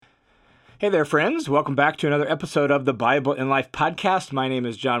Hey there, friends. Welcome back to another episode of the Bible in Life podcast. My name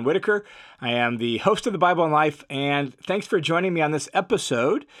is John Whitaker. I am the host of the Bible in Life, and thanks for joining me on this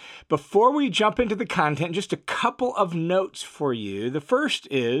episode. Before we jump into the content, just a couple of notes for you. The first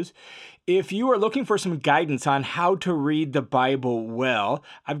is, if you are looking for some guidance on how to read the Bible well,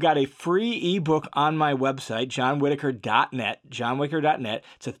 I've got a free ebook on my website, johnwhitaker.net.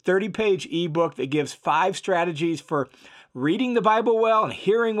 It's a 30-page ebook that gives 5 strategies for reading the Bible well and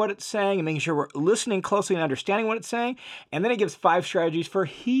hearing what it's saying and making sure we're listening closely and understanding what it's saying. And then it gives 5 strategies for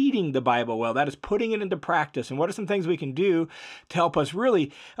heeding the Bible well. That is putting it into practice. And what are some things we can do to help us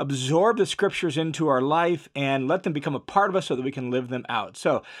really absorb the scriptures into our life and let them become a part of us so that we can live them out.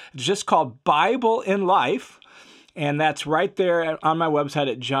 So it's just called Bible in Life. And that's right there on my website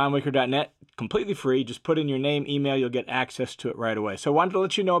at johnwhitaker.net, completely free. Just put in your name, email, you'll get access to it right away. So I wanted to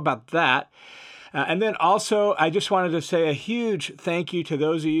let you know about that. And then also, I just wanted to say a huge thank you to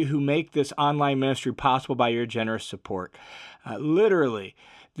those of you who make this online ministry possible by your generous support. Literally,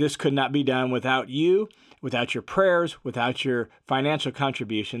 this could not be done without you, without your prayers, without your financial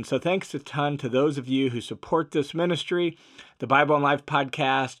contributions. So thanks a ton to those of you who support this ministry, the Bible in Life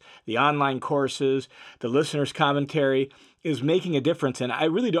podcast, the online courses, the listener's commentary is making a difference. And I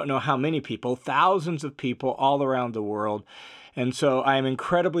really don't know how many people, thousands of people all around the world. And so I am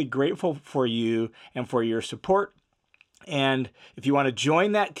incredibly grateful for you and for your support. And if you want to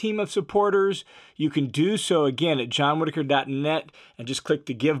join that team of supporters, you can do so again at johnwhitaker.net and just click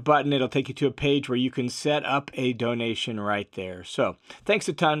the Give button. It'll take you to a page where you can set up a donation right there. So thanks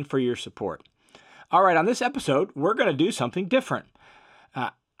a ton for your support. All right, on this episode, we're going to do something different.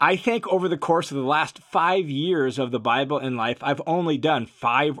 I think over the course of the last 5 years of the Bible in Life, I've only done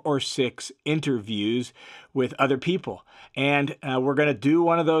 5 or 6 interviews with other people. And we're going to do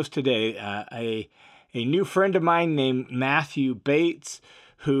one of those today. A new friend of mine named Matthew Bates,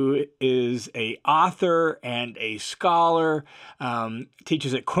 who is an author and a scholar,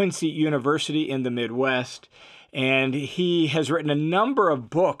 teaches at Quincy University in the Midwest. And he has written a number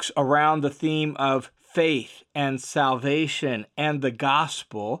of books around the theme of faith and salvation and the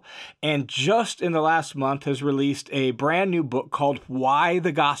gospel, and just in the last month has released a brand new book called Why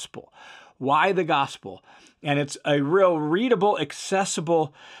the Gospel? Why the Gospel? And it's a real readable,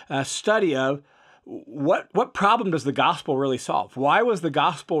 accessible study of what problem does the gospel really solve? Why was the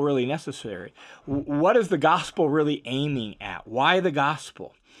gospel really necessary? What is the gospel really aiming at? Why the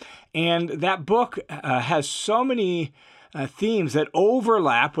gospel? And that book has so many themes that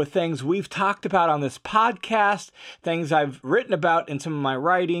overlap with things we've talked about on this podcast, things I've written about in some of my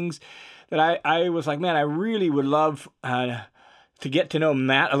writings, that I was like, man, I really would love to get to know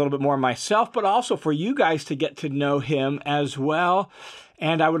Matt a little bit more myself, but also for you guys to get to know him as well.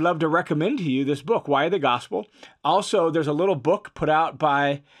 And I would love to recommend to you this book, Why the Gospel. Also, there's a little book put out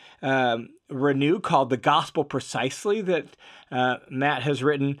by Renew called The Gospel Precisely that Matt has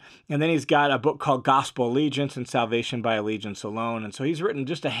written. And then he's got a book called Gospel Allegiance and Salvation by Allegiance Alone. And so he's written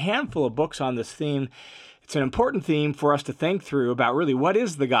just a handful of books on this theme. It's an important theme for us to think through about really what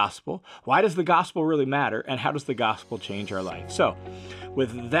is the gospel, why does the gospel really matter, and how does the gospel change our life? So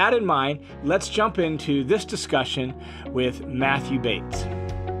with that in mind, let's jump into this discussion with Matthew Bates.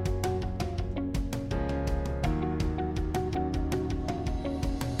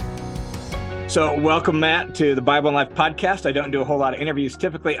 So welcome, Matt, to the Bible in Life podcast. I don't do a whole lot of interviews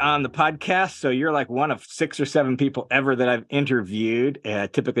typically on the podcast, so you're like one of 6 or 7 people ever that I've interviewed.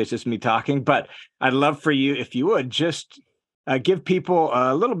 Typically, it's just me talking, but I'd love for you, if you would, just give people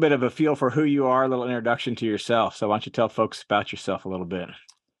a little bit of a feel for who you are, a little introduction to yourself. So why don't you tell folks about yourself a little bit?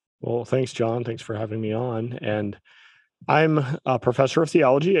 Well, thanks, John. Thanks for having me on. And I'm a professor of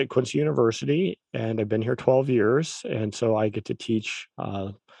theology at Quincy University, and I've been here 12 years. And so I get to teach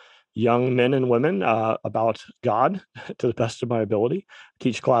young men and women about God to the best of my ability.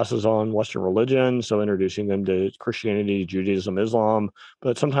 Teach classes on Western religion, so introducing them to Christianity, Judaism, Islam,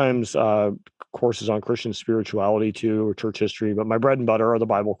 but sometimes courses on Christian spirituality too, or church history. But my bread and butter are the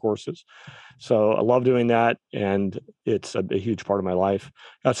Bible courses. So I love doing that, and it's a huge part of my life.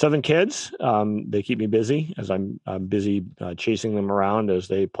 Got 7 kids. They keep me busy as I'm busy chasing them around as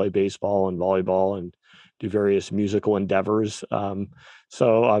they play baseball and volleyball and do various musical endeavors.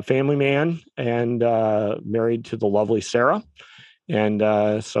 So a family man and married to the lovely Sarah. And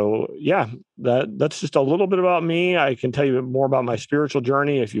so, yeah, that's just a little bit about me. I can tell you more about my spiritual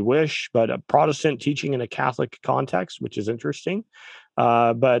journey if you wish, but a Protestant teaching in a Catholic context, which is interesting,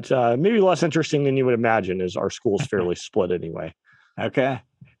 but maybe less interesting than you would imagine, as our school's fairly split anyway. Okay.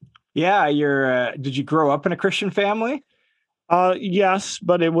 Yeah. Did you grow up in a Christian family? Yes,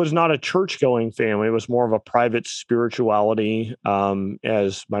 but it was not a church-going family. It was more of a private spirituality.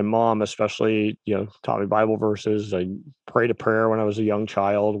 As my mom, especially, taught me Bible verses. I prayed a prayer when I was a young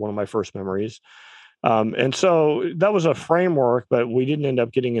child. One of my first memories. And so that was a framework, but we didn't end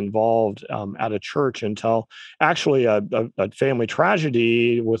up getting involved at a church until actually a family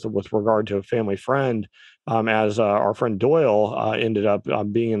tragedy with regard to a family friend. As our friend Doyle ended up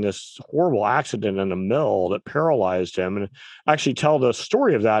being in this horrible accident in a mill that paralyzed him, and I actually tell the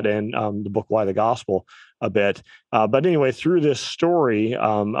story of that in the book Why the Gospel a bit. But anyway, through this story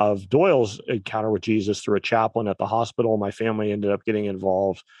of Doyle's encounter with Jesus through a chaplain at the hospital, my family ended up getting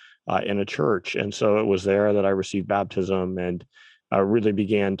involved in a church, and so it was there that I received baptism and really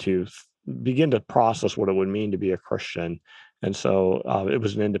begin to process what it would mean to be a Christian. And so it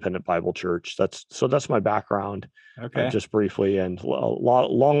was an independent Bible church. That's my background, Okay. just briefly, and a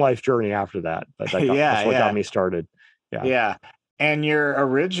long life journey after that. But Yeah, that's what got yeah, me started. Yeah. yeah. And your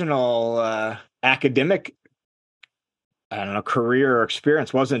original academic, I don't know, career or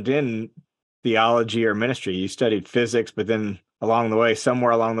experience wasn't in theology or ministry. You studied physics, but then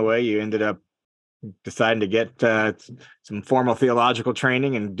somewhere along the way, you ended up deciding to get some formal theological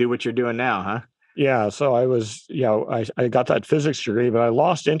training and do what you're doing now, huh? Yeah, so I got that physics degree, but I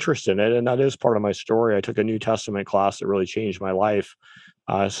lost interest in it, and that is part of my story. I took a New Testament class that really changed my life.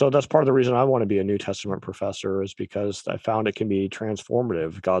 So that's part of the reason I want to be a New Testament professor is because I found it can be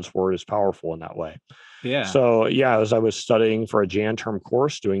transformative. God's word is powerful in that way. Yeah. So yeah, as I was studying for a Jan term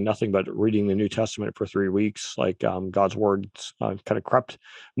course, doing nothing but reading the New Testament for 3 weeks, like God's words kind of crept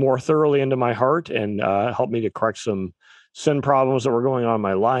more thoroughly into my heart and helped me to correct some sin problems that were going on in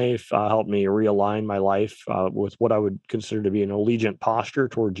my life. Helped me realign my life with what I would consider to be an allegiant posture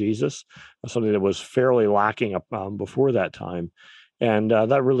toward Jesus, something that was fairly lacking before that time. And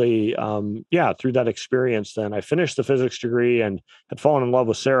that really, through that experience, then I finished the physics degree and had fallen in love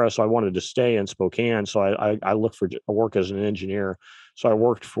with Sarah, so I wanted to stay in Spokane. So I looked for work as an engineer. So I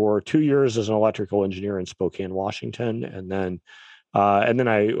worked for 2 years as an electrical engineer in Spokane, Washington, and then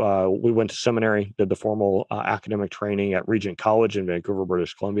we went to seminary, did the formal academic training at Regent College in Vancouver,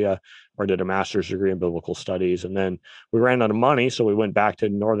 British Columbia, where I did a master's degree in biblical studies. And then we ran out of money, so we went back to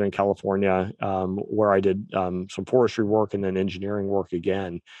Northern California, where I did some forestry work and then engineering work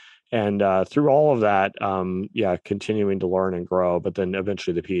again. And through all of that, continuing to learn and grow, but then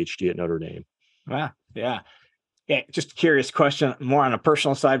eventually the PhD at Notre Dame. Wow. Yeah. Yeah, just a curious question, more on a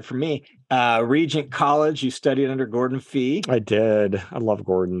personal side for me. Regent College, you studied under Gordon Fee. I did. I love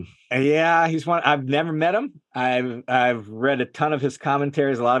Gordon. Yeah, he's one. I've never met him. I've read a ton of his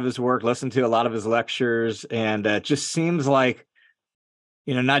commentaries, a lot of his work, listened to a lot of his lectures, and it just seems like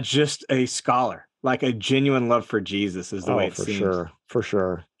not just a scholar, like a genuine love for Jesus is the way Oh, it for seems. sure. For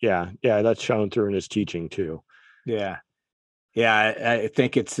sure. Yeah. Yeah. That's shown through in his teaching too. Yeah. Yeah, I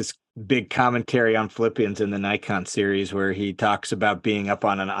think it's this big commentary on Philippians in the Nikon series where he talks about being up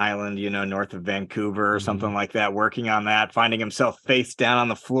on an island, north of Vancouver or something Mhm. like that, working on that, finding himself face down on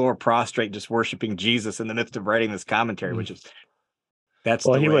the floor, prostrate, just worshiping Jesus in the midst of writing this commentary, Mm. which is that's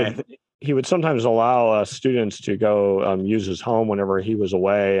Well, the way I think. he would sometimes allow students to go use his home whenever he was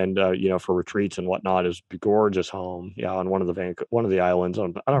away, and for retreats and whatnot. His gorgeous home, yeah, on one of the islands. I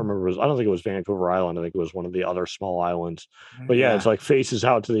don't remember. I don't think it was Vancouver Island. I think it was one of the other small islands. But yeah, it's Yeah. like faces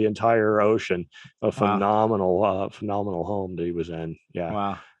out to the entire ocean. A Wow. phenomenal home that he was in. Yeah,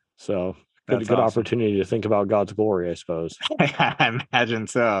 Wow. so That's good awesome. opportunity to think about God's glory, I suppose. I imagine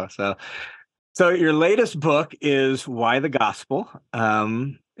so. So your latest book is Why the Gospel,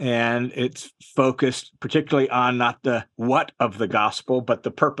 and it's focused particularly on not the what of the gospel, but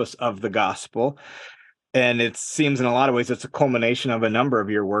the purpose of the gospel. And it seems in a lot of ways it's a culmination of a number of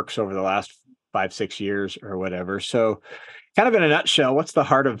your works over the last 5, 6 years or whatever. So, kind of in a nutshell, what's the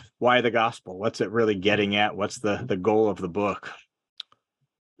heart of Why the Gospel? What's it really getting at? What's the goal of the book?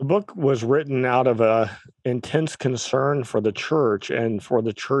 The book was written out of a intense concern for the church and for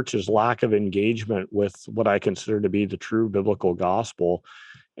the church's lack of engagement with what I consider to be the true biblical gospel.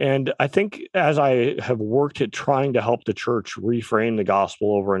 And I think as I have worked at trying to help the church reframe the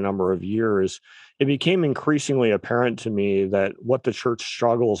gospel over a number of years, it became increasingly apparent to me that what the church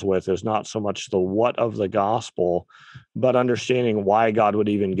struggles with is not so much the what of the gospel, but understanding why God would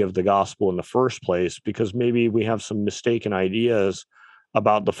even give the gospel in the first place, because maybe we have some mistaken ideas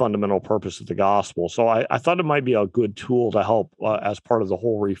about the fundamental purpose of the gospel. So I thought it might be a good tool to help as part of the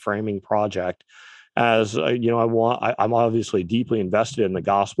whole reframing project. As I'm obviously deeply invested in the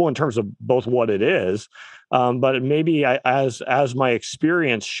gospel in terms of both what it is, but maybe as my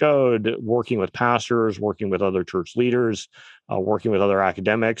experience showed, working with pastors, working with other church leaders, working with other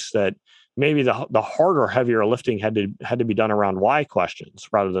academics, that maybe the harder, heavier lifting had to be done around why questions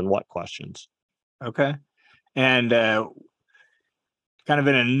rather than what questions. Okay. And kind of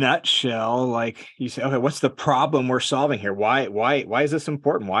in a nutshell, like you say, okay, what's the problem we're solving here? Why is this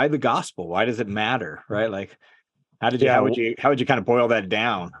important? Why the gospel? Why does it matter? Right? Like, Yeah. how would you kind of boil that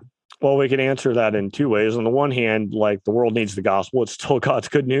down? Well, we can answer that in two ways. On the one hand, like the world needs the gospel. It's still God's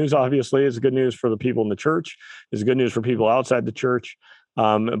good news, obviously. It's good news for the people in the church. It's good news for people outside the church.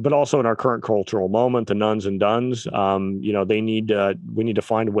 But also in our current cultural moment, the nuns and duns, we need to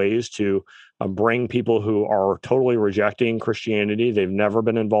find ways to bring people who are totally rejecting Christianity. They've never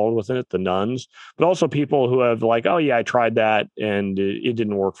been involved with it, the nuns, but also people who have like, oh yeah, I tried that and it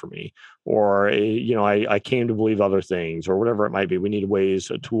didn't work for me. Or, I came to believe other things or whatever it might be. We need ways,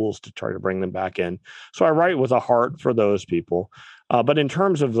 tools to try to bring them back in. So I write with a heart for those people. But in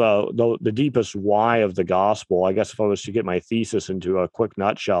terms of the deepest why of the gospel, I guess if I was to get my thesis into a quick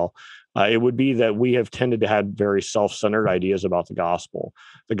nutshell, it would be that we have tended to have very self-centered ideas about the gospel.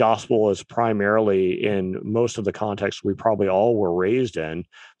 The gospel is primarily, in most of the contexts we probably all were raised in,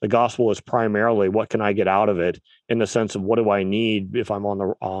 the gospel is primarily what can I get out of it, in the sense of what do I need if I'm on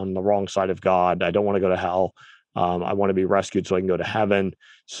the wrong side of God. I don't want to go to hell. I want to be rescued so I can go to heaven,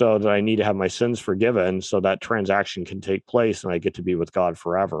 so that I need to have my sins forgiven so that transaction can take place and I get to be with God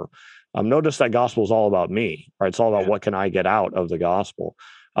forever. Notice that gospel is all about me, right? It's all about what can I get out of the gospel.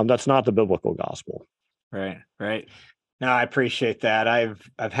 That's not the biblical gospel. Right, right. No, I appreciate that. I've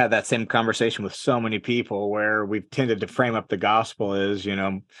had that same conversation with so many people where we've tended to frame up the gospel as,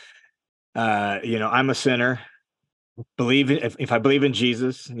 I'm a sinner. If I believe in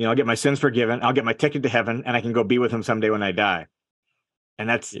Jesus, I'll get my sins forgiven. I'll get my ticket to heaven, and I can go be with him someday when I die. And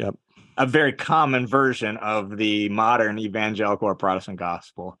that's Yep. a very common version of the modern evangelical or Protestant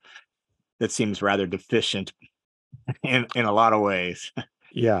gospel that seems rather deficient in a lot of ways.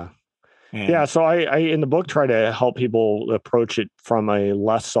 Yeah. And Yeah. So I in the book try to help people approach it from a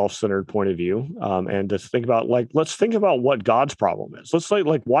less self-centered point of view, and to think about let's think about what God's problem is. Let's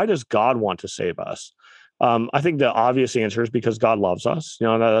why does God want to save us? I think the obvious answer is because God loves us.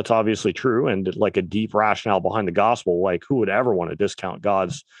 That's obviously true, and like a deep rationale behind the gospel. Like, who would ever want to discount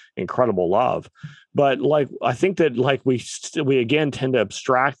God's incredible love? But I think that we again tend to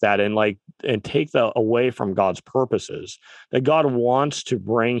abstract that and take that away from God's purposes. That God wants to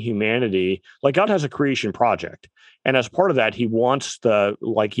bring humanity. Like, God has a creation project, and as part of that, He wants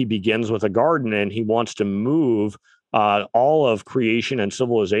he begins with a garden, and He wants to move all of creation and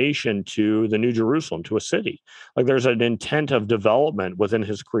civilization to the New Jerusalem, to a city. Like, there's an intent of development within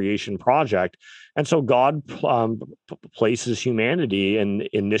his creation project. And so God places humanity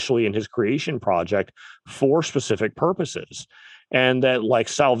initially in his creation project for specific purposes. And that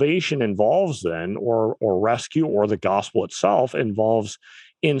salvation involves then, or rescue, or the gospel itself involves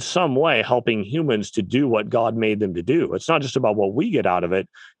in some way helping humans to do what God made them to do. It's not just about what we get out of it.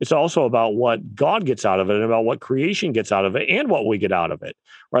 It's also about what God gets out of it, and about what creation gets out of it, and what we get out of it.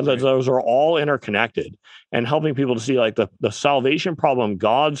 Right? Right. Those are all interconnected, and helping people to see the salvation problem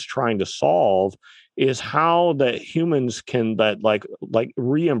God's trying to solve is how that humans can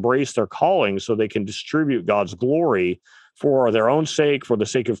re-embrace their calling so they can distribute God's glory for their own sake, for the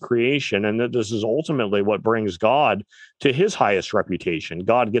sake of creation. And that this is ultimately what brings God to his highest reputation.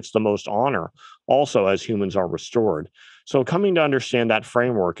 God gets the most honor also as humans are restored. So coming to understand that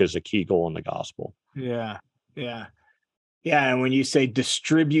framework is a key goal in the gospel. yeah, yeah, yeah. And when you say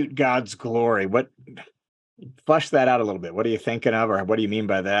distribute God's glory, flesh that out a little bit. What are you thinking of, or what do you mean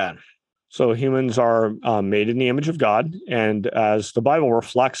by that? So humans are made in the image of God. And as the Bible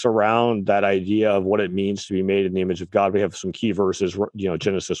reflects around that idea of what it means to be made in the image of God, we have some key verses.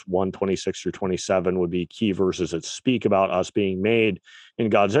 Genesis 1:26 through 27 would be key verses that speak about us being made in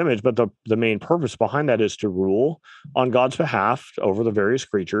God's image. But the main purpose behind that is to rule on God's behalf over the various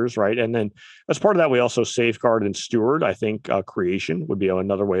creatures, right? And then as part of that, we also safeguard and steward. I think creation would be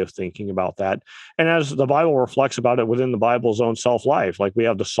another way of thinking about that. And as the Bible reflects about it within the Bible's own self-life, like we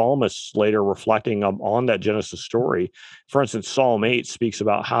have the psalmists later reflecting on that Genesis story. For instance, Psalm 8 speaks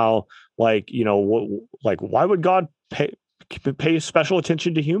about how, why would God pay special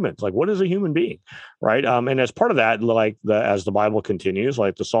attention to humans? Like, what is a human being, right? And as part of that, as the Bible continues,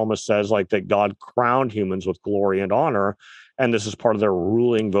 like the psalmist says, that God crowned humans with glory and honor, and this is part of their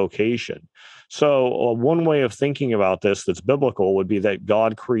ruling vocation. So one way of thinking about this that's biblical would be that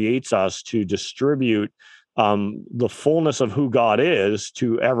God creates us to distribute the fullness of who God is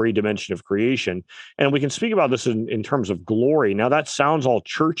to every dimension of creation. And we can speak about this in terms of glory. Now, that sounds all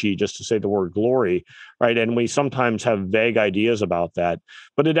churchy just to say the word glory, right? And we sometimes have vague ideas about that,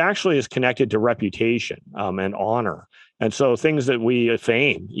 but it actually is connected to reputation and honor. And so things that we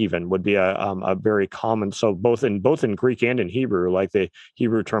fame even would be a very common. So both in Greek and in Hebrew, like the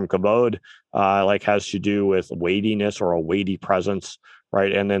Hebrew term kabod, like has to do with weightiness or a weighty presence,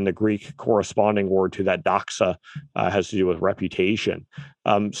 right? And then the Greek corresponding word to that doxa has to do with reputation.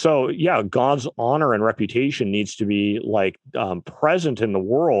 So yeah, God's honor and reputation needs to be like present in the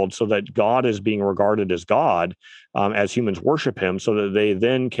world so that God is being regarded as God as humans worship him, so that they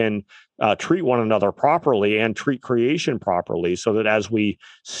then can treat one another properly and treat creation properly, so that as we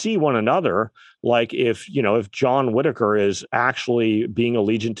see one another, like if John Whitaker is actually being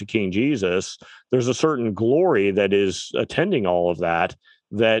allegiant to King Jesus, there's a certain glory that is attending all of that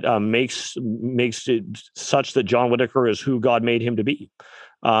makes it such that John Whitaker is who God made him to be.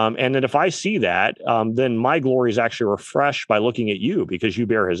 And that if I see that, then my glory is actually refreshed by looking at you because you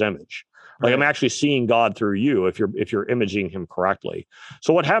bear his image. Like Right. I'm actually seeing God through you if you're imaging him correctly.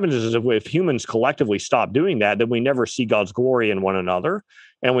 So what happens is if humans collectively stop doing that, then we never see God's glory in one another,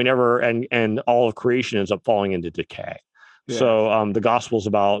 and we never and all of creation ends up falling into decay. Yeah. So the gospel is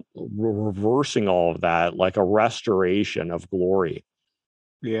about reversing all of that, like a restoration of glory.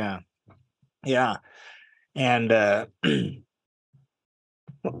 Yeah. Yeah. And I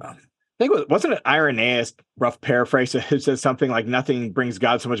think wasn't it Irenaeus, rough paraphrase, it says something like nothing brings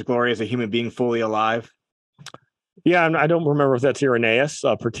God so much glory as a human being fully alive. Yeah, and I don't remember if that's Irenaeus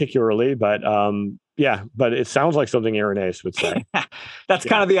particularly, but yeah, but it sounds like something Irenaeus would say. That's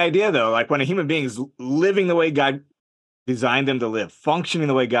kind of the idea, though. Like when a human being is living the way God designed them to live, functioning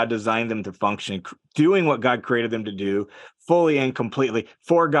the way God designed them to function, doing what God created them to do fully and completely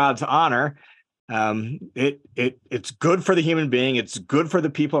for God's honor. It's good for the human being. It's good for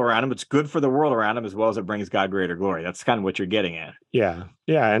the people around him. It's good for the world around him, as well as it brings God greater glory. That's kind of what you're getting at. Yeah,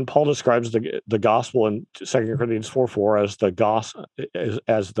 yeah, and Paul describes the gospel in 2 Corinthians 4:4 as the gospel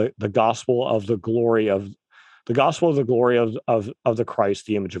as the gospel of the glory of the gospel of the glory of the Christ,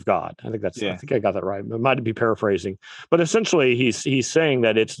 the image of God. I think I got that right. I might be paraphrasing, but essentially he's saying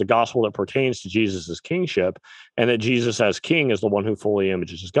that it's the gospel that pertains to Jesus's kingship, and that Jesus as king is the one who fully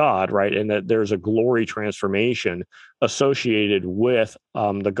images God, right? And that there's a glory transformation associated with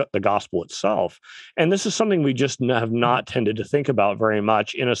the gospel itself. And this is something we just have not tended to think about very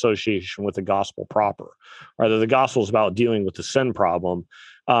much in association with the gospel proper. Rather, the gospel is about dealing with the sin problem.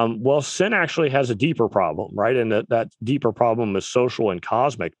 Well, sin actually has a deeper problem, right? And that deeper problem is social and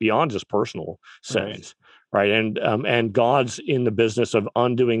cosmic beyond just personal sins, right? And God's in the business of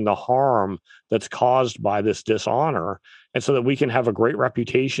undoing the harm that's caused by this dishonor, and so that we can have a great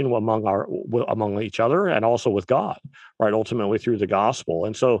reputation among each other and also with God, right? Ultimately through the gospel.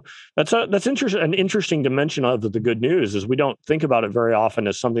 And so that's an interesting dimension of the good news is we don't think about it very often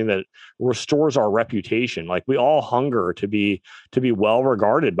as something that restores our reputation. Like we all hunger to be well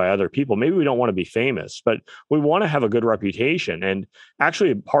regarded by other people. Maybe we don't want to be famous, but we want to have a good reputation. And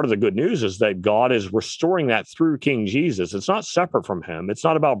actually, part of the good news is that God is restoring that through King Jesus. It's not separate from him. It's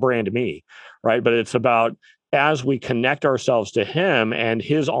not about brand me, right? But it's about as we connect ourselves to him and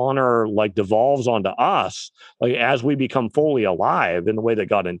his honor like devolves onto us, like as we become fully alive in the way that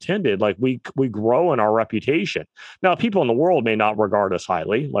God intended, like we grow in our reputation. Now, people in the world may not regard us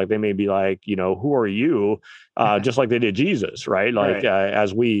highly, like they may be like, who are you? Just like they did Jesus, right? Like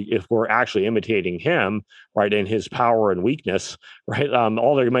if we're actually imitating him, right, in his power and weakness, right,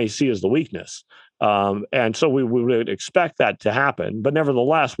 all they may see is the weakness. And so we would expect that to happen. But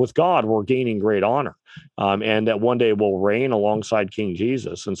nevertheless, with God, we're gaining great honor. And that one day we'll reign alongside King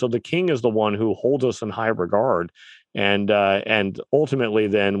Jesus. And so the king is the one who holds us in high regard. And ultimately,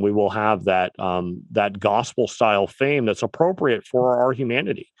 then we will have that gospel style fame that's appropriate for our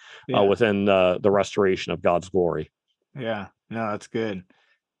humanity within the restoration of God's glory. Yeah, no, that's good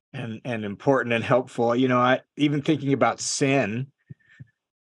and important and helpful. I even thinking about sin.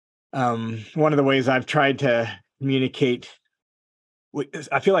 One of the ways I've tried to communicate,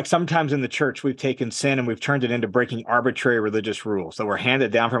 I feel like sometimes in the church we've taken sin and we've turned it into breaking arbitrary religious rules that were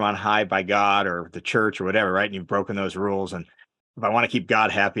handed down from on high by God or the church or whatever, right? And you've broken those rules. And if I want to keep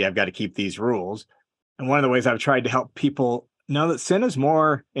God happy, I've got to keep these rules. And one of the ways I've tried to help people know that sin is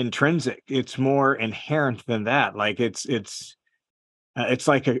more intrinsic. It's more inherent than that. Like it's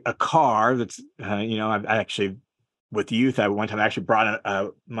like a car that's, I actually, with youth, I one time actually brought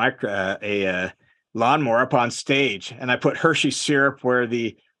a lawnmower up on stage, and I put Hershey syrup where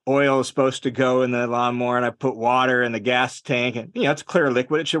the oil is supposed to go in the lawnmower, and I put water in the gas tank, and it's clear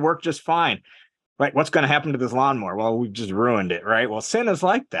liquid. It should work just fine. Right. What's going to happen to this lawnmower? Well, we've just ruined it, right? Well, sin is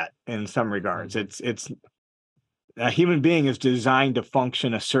like that in some regards. It's a human being is designed to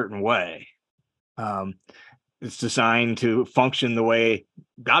function a certain way. Um, it's designed to function the way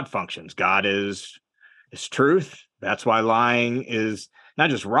God functions. God is truth. That's why lying is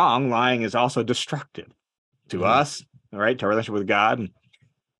not just wrong. Lying is also destructive to us, right? To our relationship with God. And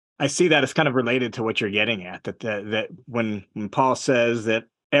I see that as kind of related to what you're getting at. That when Paul says that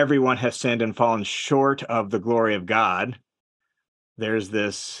everyone has sinned and fallen short of the glory of God, there's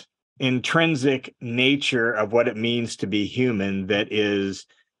this intrinsic nature of what it means to be human that is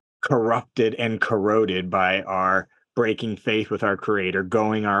corrupted and corroded by our breaking faith with our creator,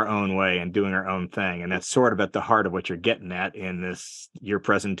 going our own way and doing our own thing. And that's sort of at the heart of what you're getting at in this your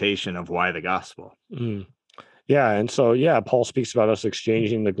presentation of why the gospel. Mm. Yeah, and so Paul speaks about us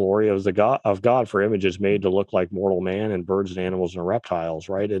exchanging the glory of God for images made to look like mortal man and birds and animals and reptiles,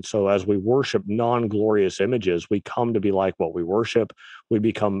 right? And so as we worship non-glorious images, we come to be like what we worship. We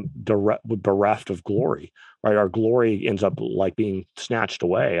become bereft of glory, right? Our glory ends up like being snatched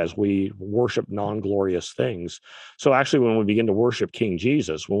away as we worship non-glorious things. So actually, when we begin to worship King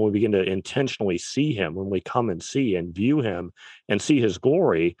Jesus, when we begin to intentionally see him, when we come and see and view him and see his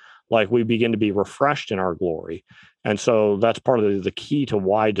glory, like we begin to be refreshed in our glory. And so that's part of the key to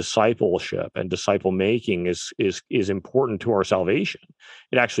why discipleship and disciple making is important to our salvation.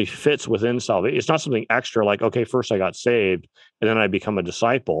 It actually fits within salvation. It's not something extra like, okay, first I got saved and then I become a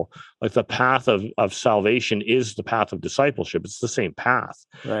disciple. Like the path of salvation is the path of discipleship. It's the same path,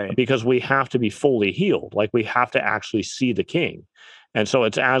 Right. because we have to be fully healed. Like we have to actually see the King. And so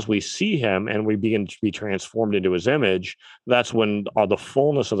it's as we see him and we begin to be transformed into his image, that's when the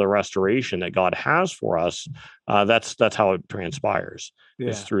fullness of the restoration that God has for us, that's how it transpires,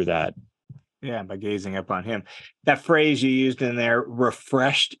 is Yeah. through that. Yeah. By gazing upon him. That phrase you used in there,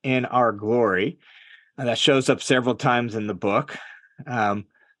 refreshed in our glory, that shows up several times in the book.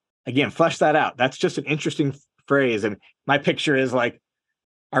 Again, flesh that out. That's just an interesting phrase. And my picture is like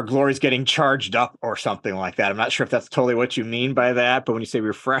our glory's getting charged up or something like that. I'm not sure if that's totally what you mean by that, but when you say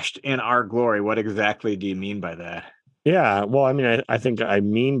refreshed in our glory, what exactly do you mean by that? Yeah, well, I mean, I think I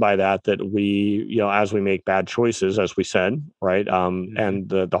mean by that we, as we make bad choices, as we said, right, and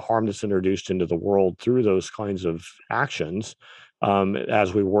the harm that's introduced into the world through those kinds of actions,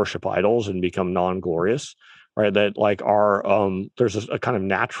 as we worship idols and become non-glorious, right, that like there's a kind of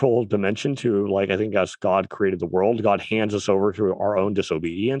natural dimension to, like, I think as God created the world, God hands us over through our own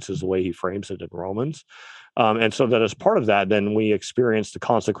disobedience, is the way he frames it in Romans. And so that as part of that, then we experience the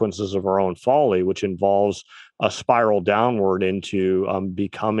consequences of our own folly, which involves a spiral downward into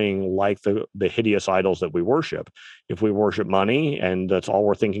becoming like the hideous idols that we worship. If we worship money and that's all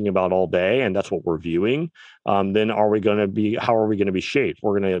we're thinking about all day, and that's what we're viewing, then how are we going to be shaped?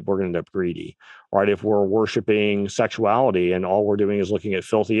 We're going to end up greedy, right? If we're worshiping sexuality and all we're doing is looking at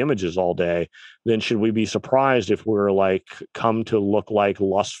filthy images all day, then should we be surprised if we're like come to look like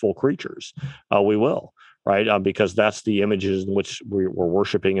lustful creatures? We will. Right, because that's the images in which we're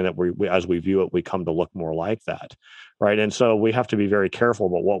worshiping, and that we, as we view it, we come to look more like that, right? And so we have to be very careful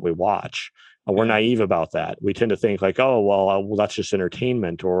about what we watch. We're naive about that. We tend to think like, oh, well, that's just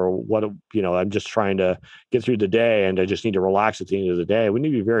entertainment, or what, I'm just trying to get through the day, and I just need to relax at the end of the day. We need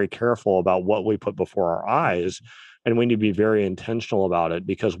to be very careful about what we put before our eyes, and we need to be very intentional about it,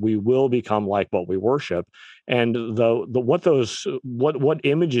 because we will become like what we worship. And what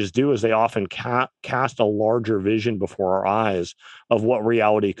images do is they often cast a larger vision before our eyes of what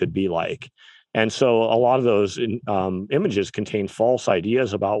reality could be like. And so a lot of those images contain false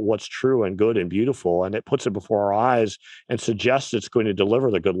ideas about what's true and good and beautiful, and it puts it before our eyes and suggests it's going to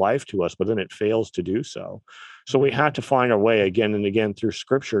deliver the good life to us, but then it fails to do so. So we have to find our way again and again through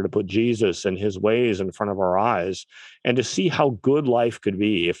scripture to put Jesus and his ways in front of our eyes, and to see how good life could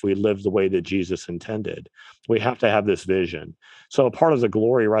be if we live the way that Jesus intended. We have to have this vision. So part of the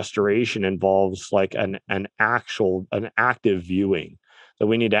glory restoration involves like an active viewing, that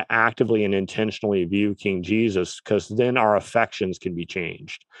we need to actively and intentionally view King Jesus, because then our affections can be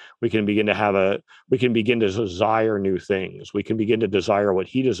changed. We can begin to desire new things. We can begin to desire what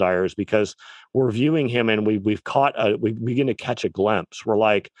he desires, because we're viewing him, and we begin to catch a glimpse. We're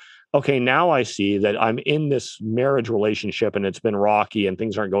like, okay, now I see that I'm in this marriage relationship and it's been rocky and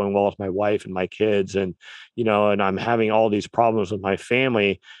things aren't going well with my wife and my kids, and and I'm having all these problems with my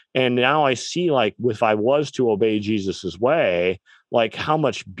family. And now I see, like, if I was to obey Jesus's way, like how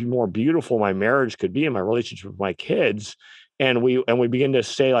much more beautiful my marriage could be, and my relationship with my kids. And we begin to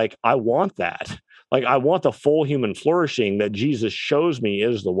say, like, I want that. Like, I want the full human flourishing that Jesus shows me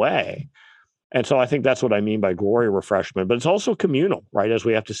is the way. And so I think that's what I mean by glory refreshment, but it's also communal, right? As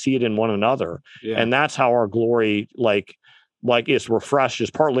we have to see it in one another. Yeah. And that's how our glory, like is refreshed,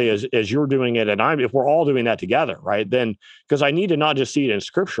 is partly as you're doing it. And if we're all doing that together, right? Then, because I need to not just see it in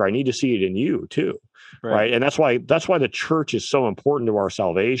scripture, I need to see it in you too. Right. Right. And that's why the church is so important to our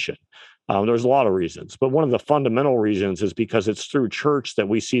salvation. There's a lot of reasons, but one of the fundamental reasons is because it's through church that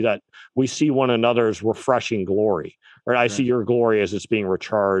we see one another's refreshing glory. Right. I see Right. your glory as it's being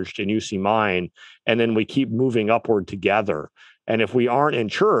recharged, and you see mine. And then we keep moving upward together. And if we aren't in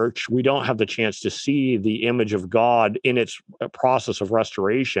church, we don't have the chance to see the image of God in its process of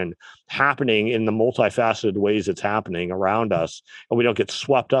restoration happening in the multifaceted ways it's happening around us. And we don't get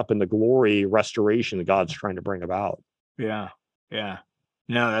swept up in the glory restoration that God's trying to bring about. Yeah. Yeah.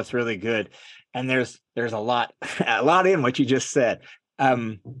 No, that's really good. And there's a lot a lot in what you just said.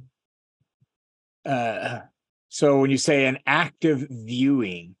 Um so when you say an active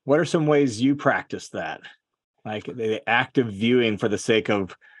viewing, what are some ways you practice that? Like the active viewing for the sake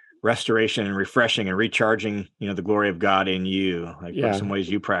of restoration and refreshing and recharging, the glory of God in you. Like what are some Yeah. ways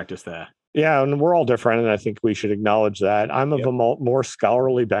you practice that? Yeah, and we're all different, and I think we should acknowledge that. I'm of Yep. a more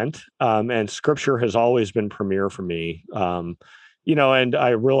scholarly bent, and scripture has always been premier for me. And I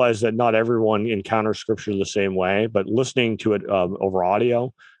realize that not everyone encounters scripture the same way, but listening to it over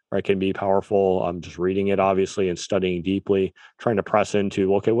audio, right, can be powerful. Just reading it, obviously, and studying deeply, trying to press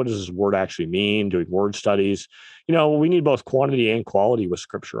into, okay, what does this word actually mean? Doing word studies. We need both quantity and quality with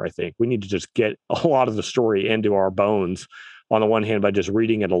scripture. I think we need to just get a lot of the story into our bones on the one hand by just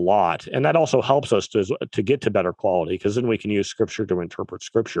reading it a lot. And that also helps us to get to better quality, because then we can use scripture to interpret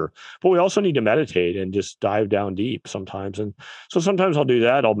scripture. But we also need to meditate and just dive down deep sometimes. And so sometimes I'll do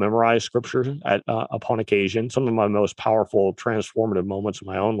that. I'll memorize scripture upon occasion. Some of my most powerful transformative moments in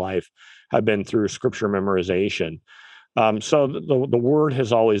my own life have been through scripture memorization. So the word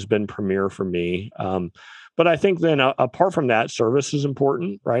has always been premier for me. But I think then apart from that, service is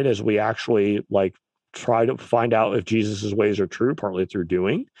important, right? As we actually try to find out if Jesus's ways are true, partly through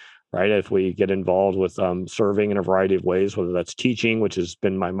doing, right? If we get involved with serving in a variety of ways, whether that's teaching, which has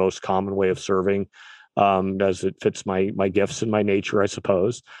been my most common way of serving, as it fits my gifts and my nature, I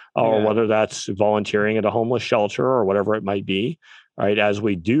suppose, or Yeah. whether that's volunteering at a homeless shelter or whatever it might be, right? As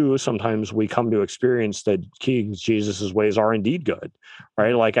we do, sometimes we come to experience that King Jesus's ways are indeed good,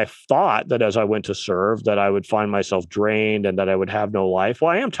 right? Like I thought that as I went to serve, that I would find myself drained and that I would have no life.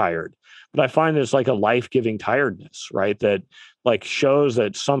 Well, I am tired, but I find there's like a life-giving tiredness, right? That shows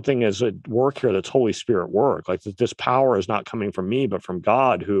that something is at work here, that's Holy Spirit work. Like that this power is not coming from me, but from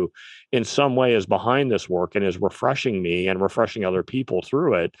God, who in some way is behind this work and is refreshing me and refreshing other people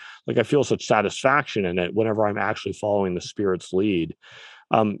through it. Like I feel such satisfaction in it whenever I'm actually following the Spirit's lead.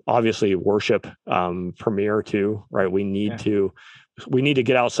 Obviously worship, premier too, right? Yeah. We need to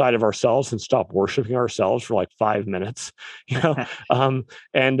get outside of ourselves and stop worshiping ourselves for like 5 minutes, you know.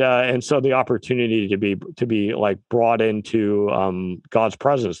 And so the opportunity to be like brought into God's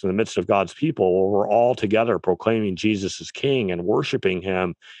presence in the midst of God's people, where we're all together proclaiming Jesus as King and worshiping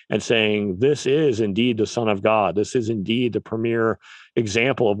Him and saying, "This is indeed the Son of God. This is indeed the premier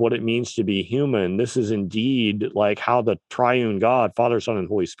example of what it means to be human. This is indeed like how the triune God, Father, Son, and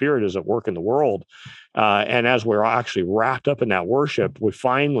Holy Spirit is at work in the world." And as we're actually wrapped up in that worship, we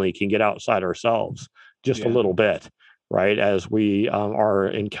finally can get outside ourselves just a Yeah. little bit, right? As we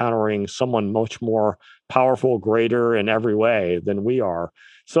are encountering someone much more powerful, greater in every way than we are.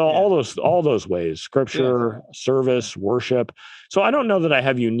 So Yeah. all those ways, Yeah. scripture, service, worship. So I don't know that I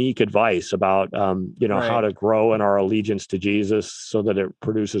have unique advice about how Right. to grow in our allegiance to Jesus so that it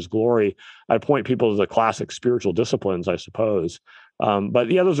produces glory. I point people to the classic spiritual disciplines, I suppose.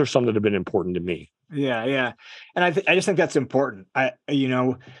 But yeah, those are some that have been important to me. Yeah. Yeah. And I just think that's important.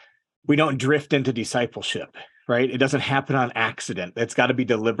 We don't drift into discipleship, right? It doesn't happen on accident. It's got to be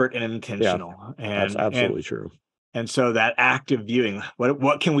deliberate and Yeah, intentional. that's absolutely true. And so that active viewing,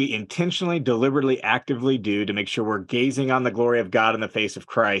 what can we intentionally, deliberately, actively do to make sure we're gazing on the glory of God in the face of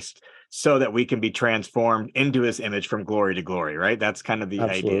Christ so that we can be transformed into His image from glory to glory, right? That's kind of the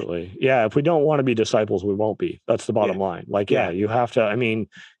idea. Absolutely. Yeah. If we don't want to be disciples, we won't be. That's the Yeah. bottom line. Like, yeah, Yeah. you have to, I mean,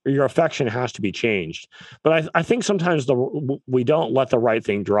 your affection has to be changed. But I think sometimes we don't let the right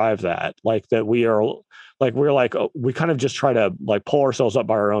thing drive that. Like that we kind of just try to like pull ourselves up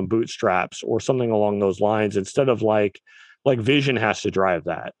by our own bootstraps or something along those lines, instead of like vision has to drive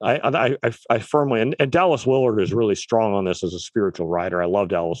that. I firmly, and Dallas Willard is really strong on this as a spiritual writer. I love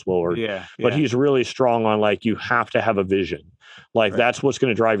Dallas Willard, Yeah. but Yeah. he's really strong on like you have to have a vision. Like Right. that's what's going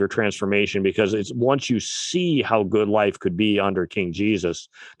to drive your transformation, because it's once you see how good life could be under King Jesus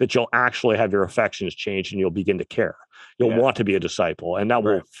that you'll actually have your affections change and you'll begin to care. You'll Yeah. want to be a disciple, and that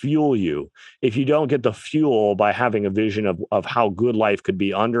will Right. fuel you. If you don't get the fuel by having a vision of how good life could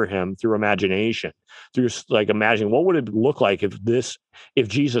be under him through imagination, through like imagining what would it look like if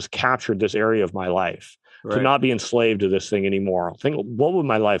Jesus captured this area of my life, to Right. not be enslaved to this thing anymore. Think, what would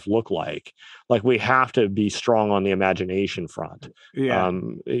my life look like? Like, we have to be strong on the imagination front. Yeah.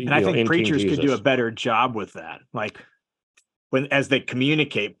 And I think In King preachers could do a Jesus. better job with that. Like as they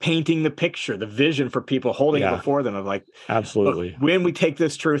communicate, painting the picture, the vision for people, holding it Yeah, before them of like, look, absolutely. when we take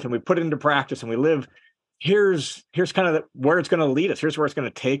this truth and we put it into practice and we live, here's kind of where it's going to lead us. Here's where it's going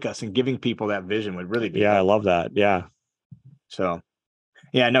to take us, and giving people that vision would really be Yeah, I helpful. love that. Yeah. So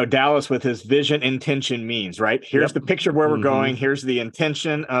yeah, no, Dallas with his vision, intention, means, right? Here's Yep. the picture of where we're Mhm. going. Here's the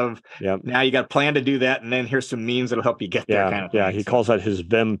intention of, Yep. now you got a plan to do that. And then here's some means that'll help you get there, kind of Yeah. thing. He So, calls that his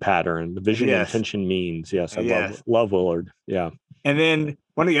VIM pattern, the vision, yes. intention, means. Yes, I Yes. love Willard. Yeah. And then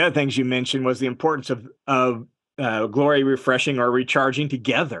one of the other things you mentioned was the importance of glory, refreshing, or recharging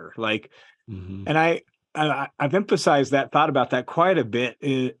together. Like, Mhm. and I've emphasized that, thought about that quite a bit.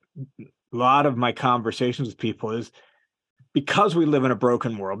 A lot of my conversations with people is, because we live in a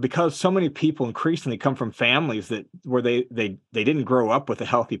broken world, because so many people increasingly come from families that where they didn't grow up with a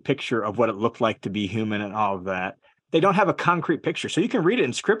healthy picture of what it looked like to be human and all of that. They don't have a concrete picture. So you can read it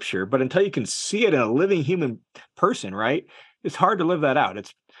in scripture, but until you can see it in a living human person, right? It's hard to live that out.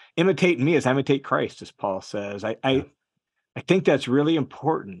 It's imitate me as I imitate Christ, as Paul says. I think that's really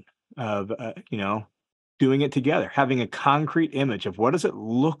important, of doing it together, having a concrete image of what does it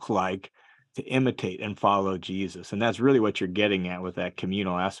look like to imitate and follow Jesus. And that's really what you're getting at with that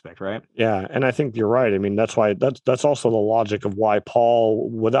communal aspect, right? Yeah, and I think you're right. I mean, that's why that's also the logic of why Paul,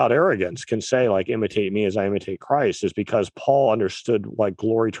 without arrogance, can say, like, imitate me as I imitate Christ, is because Paul understood, like,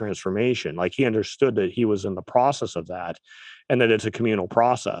 glory transformation. Like, he understood that he was in the process of that, and that it's a communal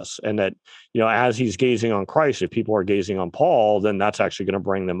process, and that, as he's gazing on Christ, if people are gazing on Paul, then that's actually going to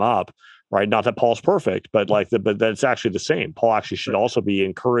bring them up. Right. Not that Paul's perfect, but but that's actually the same. Paul actually should also be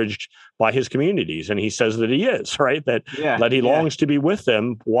encouraged by his communities. And he says that he is, right. That Yeah. he Yeah. longs to be with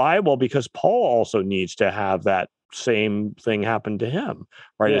them. Why? Well, because Paul also needs to have that same thing happen to him,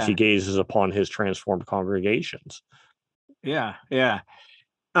 right? As he Yeah. gazes upon his transformed congregations. Yeah. Yeah.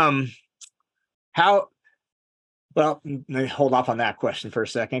 How Well, let me hold off on that question for a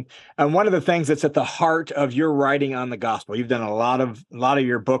second. And one of the things that's at the heart of your writing on the gospel, you've done a lot of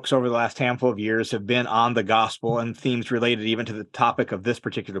your books over the last handful of years have been on the gospel and themes related even to the topic of this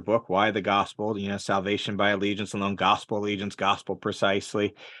particular book. Why the gospel? Salvation by allegiance alone, gospel allegiance, gospel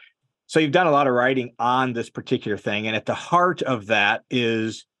precisely. So you've done a lot of writing on this particular thing, and at the heart of that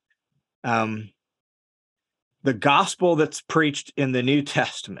is the gospel that's preached in the New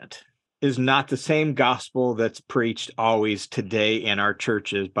Testament is not the same gospel that's preached always today in our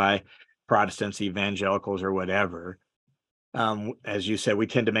churches by Protestants, evangelicals, or whatever. As you said, we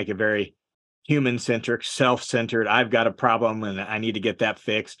tend to make it very human-centric, self-centered. I've got a problem and I need to get that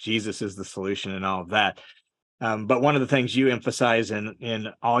fixed. Jesus is the solution and all of that. But one of the things you emphasize in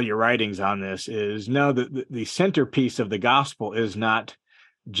all your writings on this is, no, the centerpiece of the gospel is not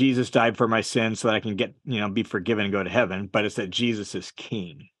Jesus died for my sins so that I can be forgiven and go to heaven, but it's that Jesus is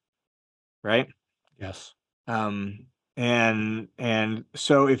king. Right. Yes. And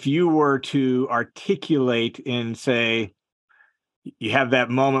so if you were to articulate and say, you have that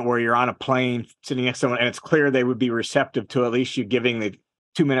moment where you're on a plane sitting next to someone and it's clear they would be receptive to at least you giving the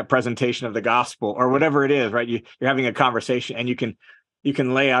 2-minute presentation of the gospel or whatever it is, right? You're having a conversation and you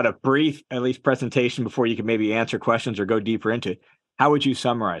can lay out a brief, at least, presentation before you can maybe answer questions or go deeper into it. How would you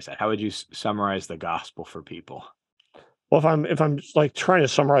summarize that? How would you summarize the gospel for people? Well, if I'm like trying to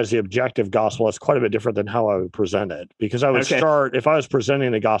summarize the objective gospel, that's quite a bit different than how I would present it. Because I would start, if I was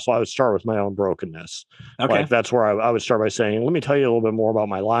presenting the gospel, I would start with my own brokenness. Okay. Like, that's where I would start by saying, let me tell you a little bit more about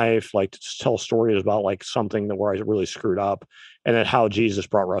my life, like, to just tell stories about, like, something where I really screwed up, and then how Jesus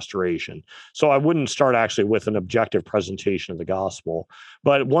brought restoration. So I wouldn't start actually with an objective presentation of the gospel.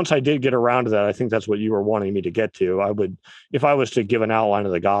 But once I did get around to that, I think that's what you were wanting me to get to. If I was to give an outline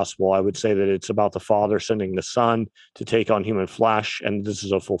of the gospel, I would say that it's about the Father sending the Son to take on human flesh, and this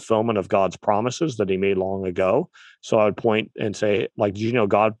is a fulfillment of God's promises that he made long ago. So I would point and say, like, did you know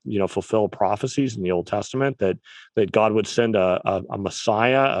God, fulfilled prophecies in the Old Testament that God would send a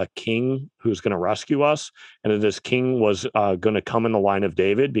Messiah, a king who's going to rescue us, and that this king was going to come in the line of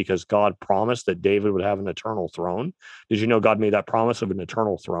David because God promised that David would have an eternal throne. Did you know God made that promise of an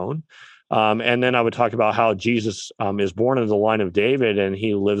eternal throne? And then I would talk about how Jesus is born in the line of David, and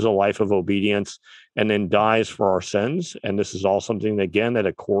he lives a life of obedience and then dies for our sins. And this is all something, again, that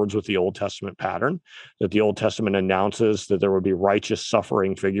accords with the Old Testament pattern, that the Old Testament announces that there would be righteous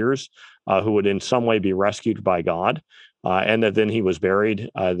suffering figures who would in some way be rescued by God. and that then he was buried.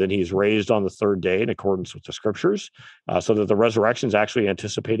 Then he's raised on the third day in accordance with the scriptures, so that the resurrection is actually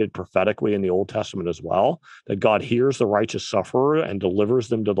anticipated prophetically in the Old Testament as well, that God hears the righteous sufferer and delivers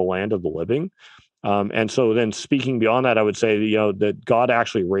them to the land of the living. And so then speaking beyond that, I would say, that God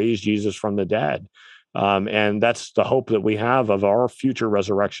actually raised Jesus from the dead. And that's the hope that we have of our future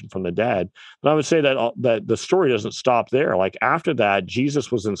resurrection from the dead. But I would say that the story doesn't stop there. Like after that,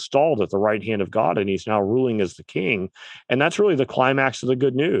 Jesus was installed at the right hand of God, and he's now ruling as the king. And that's really the climax of the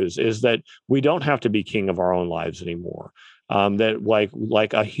good news, is that we don't have to be king of our own lives anymore. That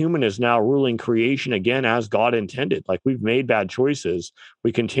like a human is now ruling creation again as God intended. Like we've made bad choices.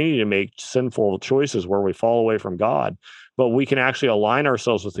 We continue to make sinful choices where we fall away from God, but we can actually align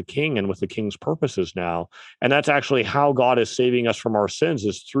ourselves with the king and with the king's purposes now. And that's actually how God is saving us from our sins,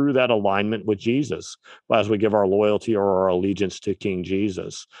 is through that alignment with Jesus as we give our loyalty or our allegiance to King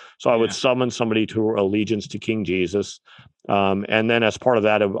Jesus. So I would summon somebody to allegiance to King Jesus. And then as part of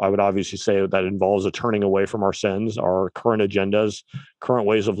that, I would obviously say that involves a turning away from our sins, our current agendas, current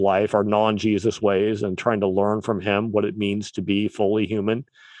ways of life, our non-Jesus ways, and trying to learn from him what it means to be fully human.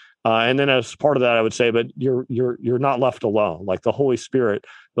 And then as part of that, I would say, but you're not left alone. Like the Holy Spirit,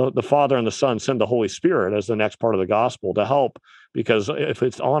 the Father and the Son send the Holy Spirit as the next part of the gospel to help, because if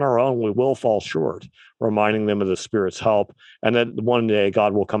it's on our own, we will fall short, reminding them of the Spirit's help. And then one day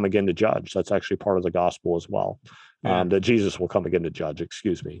God will come again to judge. That's actually part of the gospel as well. That Jesus will come again to judge,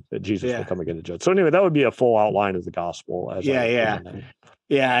 that Jesus will come again to judge. So anyway, that would be a full outline of the gospel. Yeah.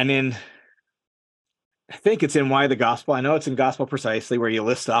 And then I think it's in Why the Gospel. I know it's in Gospel Precisely, where you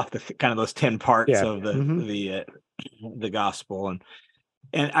list off the kind of those 10 parts of the gospel.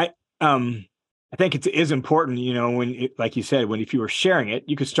 And I think it is important, like you said, if you were sharing it,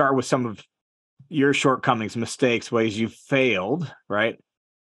 you could start with some of your shortcomings, mistakes, ways you failed, right?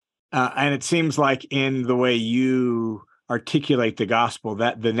 And it seems like in the way you articulate the gospel,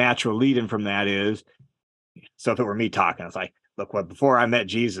 that the natural lead-in from that is, so if it were me talking, it's like, look, before I met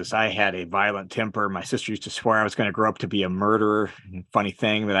Jesus, I had a violent temper. My sister used to swear I was going to grow up to be a murderer. Funny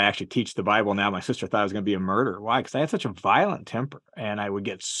thing that I actually teach the Bible now. My sister thought I was going to be a murderer. Why? Because I had such a violent temper, and I would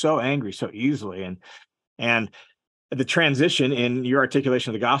get so angry so easily. And the transition in your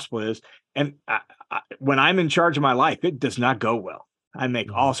articulation of the gospel is, and when I'm in charge of my life, it does not go well. I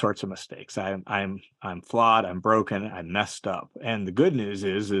make all sorts of mistakes. I'm flawed. I'm broken. I'm messed up. And the good news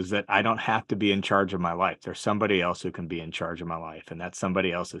is that I don't have to be in charge of my life. There's somebody else who can be in charge of my life, and that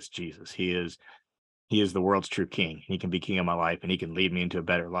somebody else is Jesus. He is the world's true king. He can be king of my life, and he can lead me into a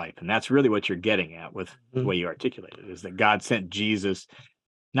better life. And that's really what you're getting at with the way you articulate it, is that God sent Jesus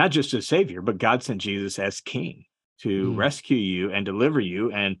not just as Savior, but God sent Jesus as King to rescue you and deliver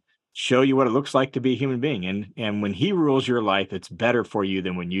you and show you what it looks like to be a human being. And when he rules your life, it's better for you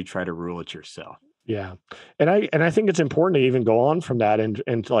than when you try to rule it yourself. Yeah. And I think it's important to even go on from that and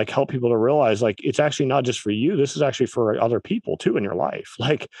to like help people to realize, like, it's actually not just for you. This is actually for other people too in your life.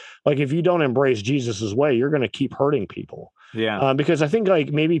 Like if you don't embrace Jesus's way, you're going to keep hurting people. Yeah. Because I think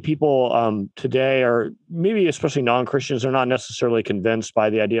like maybe people today, or maybe especially non-Christians, are not necessarily convinced by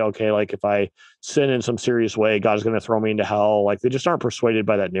the idea, okay, like if I sin in some serious way, God's going to throw me into hell. Like they just aren't persuaded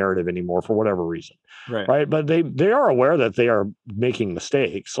by that narrative anymore for whatever reason. Right. But they are aware that they are making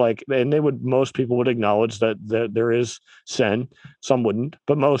mistakes. Like, and most people would acknowledge that there is sin. Some wouldn't,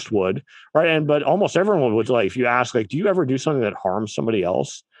 but most would. Right. But almost everyone would, like, if you ask, like, do you ever do something that harms somebody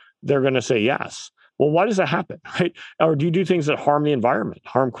else? They're going to say yes. Well, why does that happen? Right. Or do you do things that harm the environment,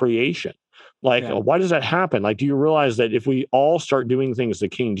 harm creation? Like, why does that happen? Like, do you realize that if we all start doing things the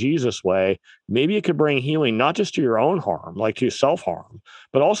King Jesus way, maybe it could bring healing, not just to your own harm, like to self-harm,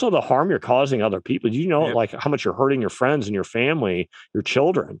 but also the harm you're causing other people? Do you know, like, how much you're hurting your friends and your family, your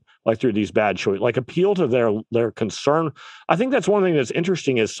children, like through these bad choices? Like, appeal to their concern. I think that's one thing that's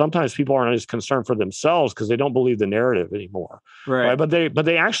interesting, is sometimes people aren't as concerned for themselves because they don't believe the narrative anymore. Right. But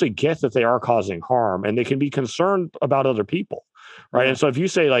they actually get that they are causing harm, and they can be concerned about other people. Right. And so if you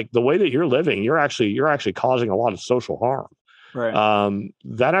say, like, the way that you're living, you're actually causing a lot of social harm. Right.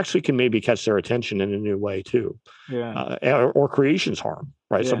 That actually can maybe catch their attention in a new way too. Yeah. Or creation's harm.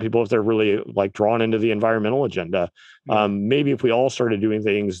 Right. Yeah. Some people, if they're really like drawn into the environmental agenda, maybe if we all started doing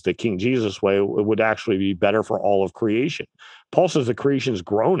things the King Jesus way, it would actually be better for all of creation. Paul says the creation's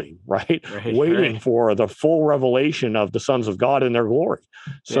groaning, right? Waiting for the full revelation of the sons of God in their glory.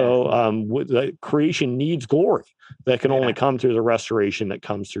 So the creation needs glory that can only come through the restoration that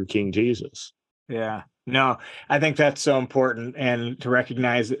comes through King Jesus. Yeah. No, I think that's so important. And to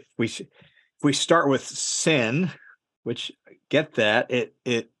recognize that if we start with sin, which, get that,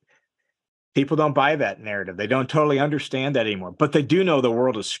 people don't buy that narrative. They don't totally understand that anymore, but they do know the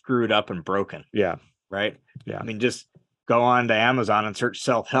world is screwed up and broken. Yeah. Right. Yeah. I mean, just go on to Amazon and search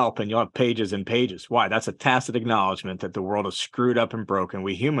self-help, and you'll have pages and pages. Why? That's a tacit acknowledgement that the world is screwed up and broken.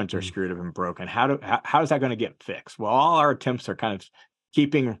 We humans are screwed up and broken. How is that going to get fixed? Well, all our attempts are kind of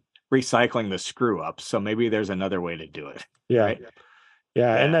keeping recycling the screw up. So maybe there's another way to do it. Yeah. Right?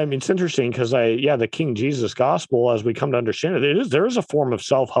 Yeah, and Yeah. I mean, it's interesting because the King Jesus gospel, as we come to understand it, there is a form of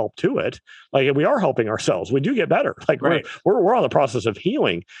self help to it. Like we are helping ourselves. We do get better. Like Right. we're on the process of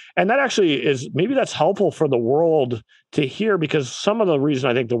healing, and that actually is maybe that's helpful for the world to hear, because some of the reason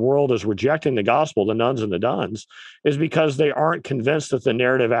I think the world is rejecting the gospel, the nuns and the duns, is because they aren't convinced that the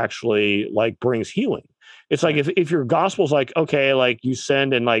narrative actually like brings healing. It's like if your gospel's like, okay, like you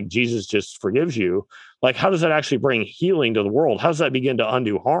send and like Jesus just forgives you, like how does that actually bring healing to the world? How does that begin to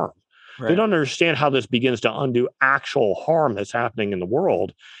undo harm? They Right. don't understand how this begins to undo actual harm that's happening in the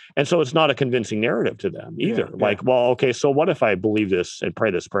world. And so it's not a convincing narrative to them either. Yeah. Like, well, okay, so what if I believe this and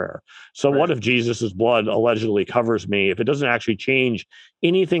pray this prayer? So Right. what if Jesus's blood allegedly covers me? If it doesn't actually change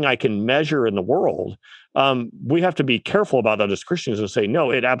anything I can measure in the world, we have to be careful about that as Christians and say,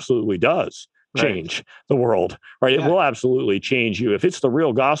 no, it absolutely does change the world, right? It will absolutely change you. If it's the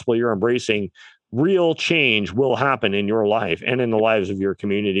real gospel you're embracing, real change will happen in your life and in the lives of your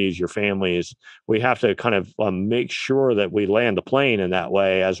communities, your families. We have to kind of make sure that we land the plane in that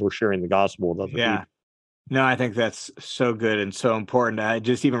way as we're sharing the gospel with other people. No, I think that's so good and so important. I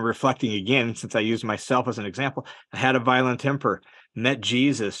just even reflecting again, since I used myself as an example, I had a violent temper, met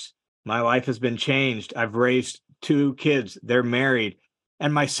Jesus. My life has been changed. I've raised 2 kids. They're married.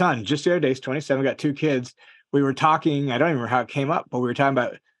 And my son, just the other day, he's 27, got 2 kids. We were talking, I don't even remember how it came up, but we were talking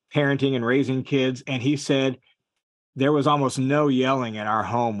about parenting and raising kids. And he said there was almost no yelling in our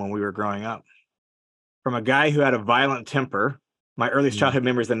home when we were growing up. From a guy who had a violent temper, my earliest childhood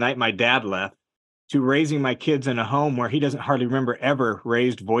memory is the night my dad left, to raising my kids in a home where he doesn't hardly remember ever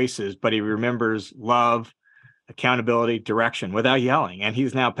raised voices, but he remembers love, accountability, direction without yelling. And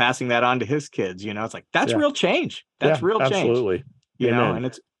he's now passing that on to his kids. It's like, that's real change. That's real change. Absolutely. And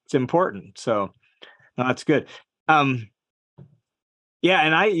it's important. So no, that's good. And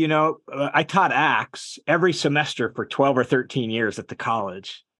I taught Acts every semester for 12 or 13 years at the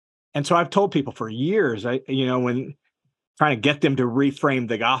college. And so I've told people for years, when trying to get them to reframe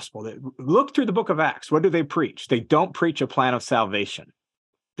the gospel, that look through the book of Acts. What do they preach? They don't preach a plan of salvation.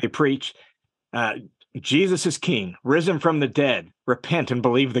 They preach Jesus is king, risen from the dead, repent and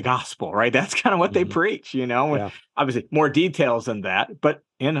believe the gospel, right? That's kind of what they preach, Obviously more details than that, but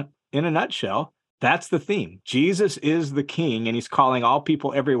in a nutshell, that's the theme. Jesus is the king, and he's calling all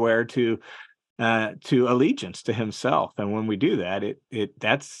people everywhere to allegiance to himself. And when we do that,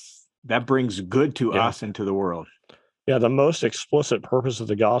 that brings good to us and to the world. Yeah, the most explicit purpose of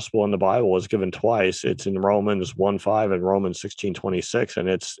the gospel in the Bible is given twice. It's in Romans 1:5 and Romans 16:26, and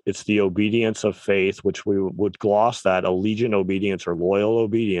it's the obedience of faith, which we would gloss that allegiant obedience or loyal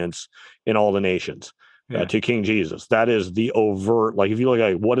obedience in all the nations to King Jesus. That is the overt, like if you look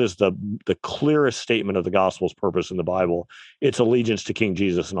at what is the clearest statement of the gospel's purpose in the Bible, it's allegiance to King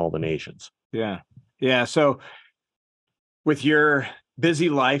Jesus in all the nations. Yeah. So with your busy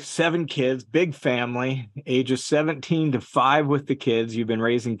life, 7 kids, big family, ages 17 to 5 with the kids. You've been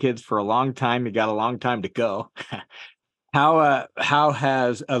raising kids for a long time. You got a long time to go. How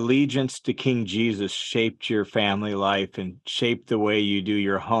has allegiance to King Jesus shaped your family life and shaped the way you do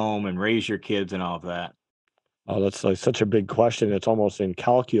your home and raise your kids and all of that? Oh, that's like such a big question. It's almost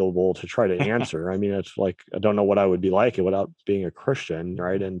incalculable to try to answer. I mean, it's like, I don't know what I would be like without being a Christian,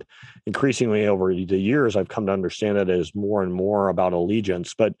 right? And increasingly over the years, I've come to understand that it is more and more about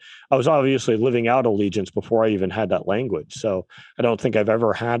allegiance. But I was obviously living out allegiance before I even had that language. So I don't think I've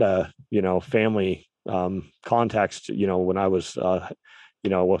ever had a, family context, when I was,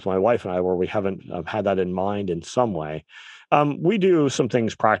 with my wife and I, where we haven't had that in mind in some way. We do some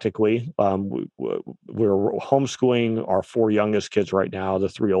things practically. We're homeschooling our 4 youngest kids right now. The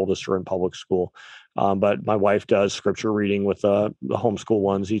 3 oldest are in public school. But my wife does scripture reading with the homeschool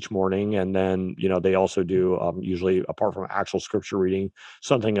ones each morning. And then, they also do usually, apart from actual scripture reading,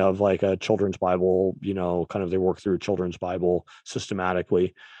 something of like a children's Bible, kind of they work through children's Bible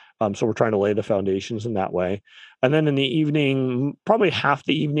systematically. So we're trying to lay the foundations in that way. And then in the evening, probably half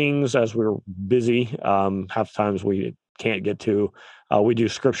the evenings as we're busy, half the times we can't get to, we do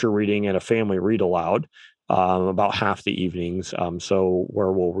scripture reading and a family read aloud about half the evenings. So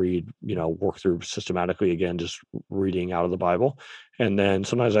where we'll read, work through systematically, again, just reading out of the Bible. And then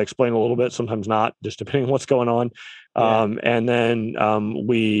sometimes I explain a little bit, sometimes not, just depending on what's going on. And then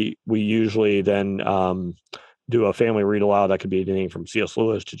we usually then do a family read aloud. That could be anything from C.S.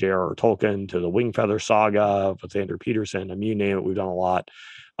 Lewis to J.R.R. Tolkien to the Wingfeather Saga with Andrew Peterson. You name it, we've done a lot.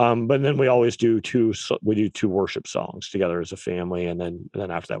 But then we always do two worship songs together as a family, and then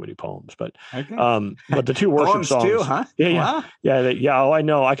after that we do poems. But Okay. the two worship Poems songs too, huh? Yeah. Wow. Oh, I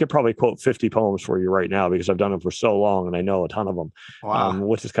know. I could probably quote 50 poems for you right now because I've done them for so long and I know a ton of them, Wow.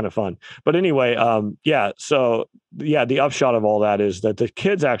 which is kind of fun. But anyway, so the upshot of all that is that the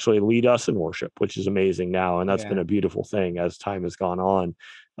kids actually lead us in worship, which is amazing now, and that's been Yeah. a beautiful thing as time has gone on.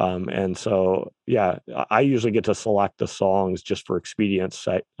 And so, I usually get to select the songs just for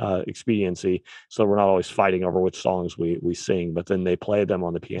expediency, so we're not always fighting over which songs we sing. But then they play them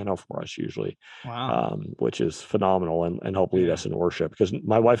on the piano for us usually, Wow. which is phenomenal, and help lead Yeah. us in worship, because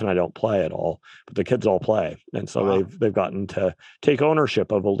my wife and I don't play at all, but the kids all play, and so Wow. they've gotten to take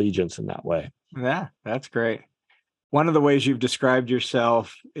ownership of allegiance in that way. Yeah, that's great. One of the ways you've described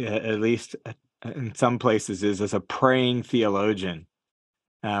yourself, at least in some places, is as a praying theologian.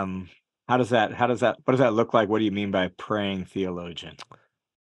 What does that look like? What do you mean by praying theologian?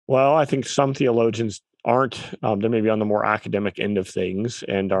 Well, I think some theologians aren't, they may be on the more academic end of things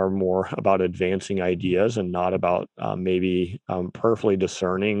and are more about advancing ideas and not about maybe prayerfully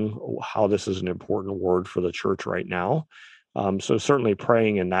discerning how this is an important word for the church right now. So certainly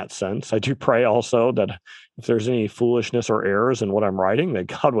praying in that sense. I do pray also that if there's any foolishness or errors in what I'm writing, that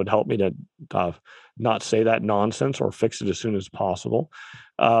God would help me to not say that nonsense or fix it as soon as possible.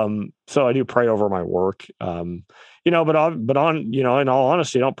 So I do pray over my work. In all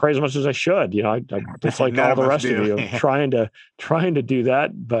honesty, I don't pray as much as I should. It's like None all of the us rest of do. you, Yeah. trying to do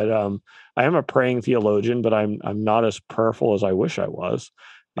that. But I am a praying theologian, but I'm not as prayerful as I wish I was.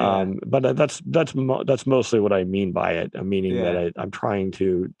 Yeah. But that's mostly what I mean by it. Meaning Yeah. that I'm trying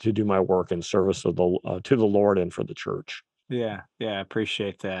to do my work in service of to the Lord and for the church. Yeah. Yeah.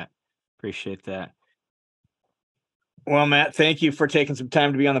 Appreciate that. Appreciate that. Well, Matt, thank you for taking some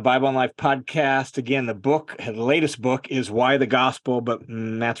time to be on the Bible and Life podcast. Again, the latest book is Why the Gospel, but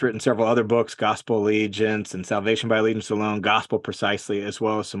Matt's written several other books, Gospel Allegiance and Salvation by Allegiance Alone, Gospel Precisely, as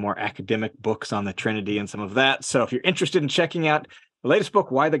well as some more academic books on the Trinity and some of that. So if you're interested in checking out the latest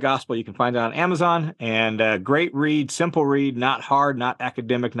book, Why the Gospel, you can find it on Amazon. And great read, simple read, not hard, not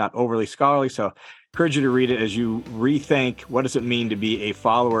academic, not overly scholarly. So encourage you to read it as you rethink what does it mean to be a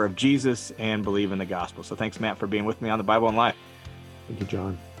follower of Jesus and believe in the gospel. So thanks, Matt, for being with me on the Bible and Life. Thank you,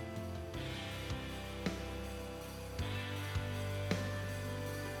 John.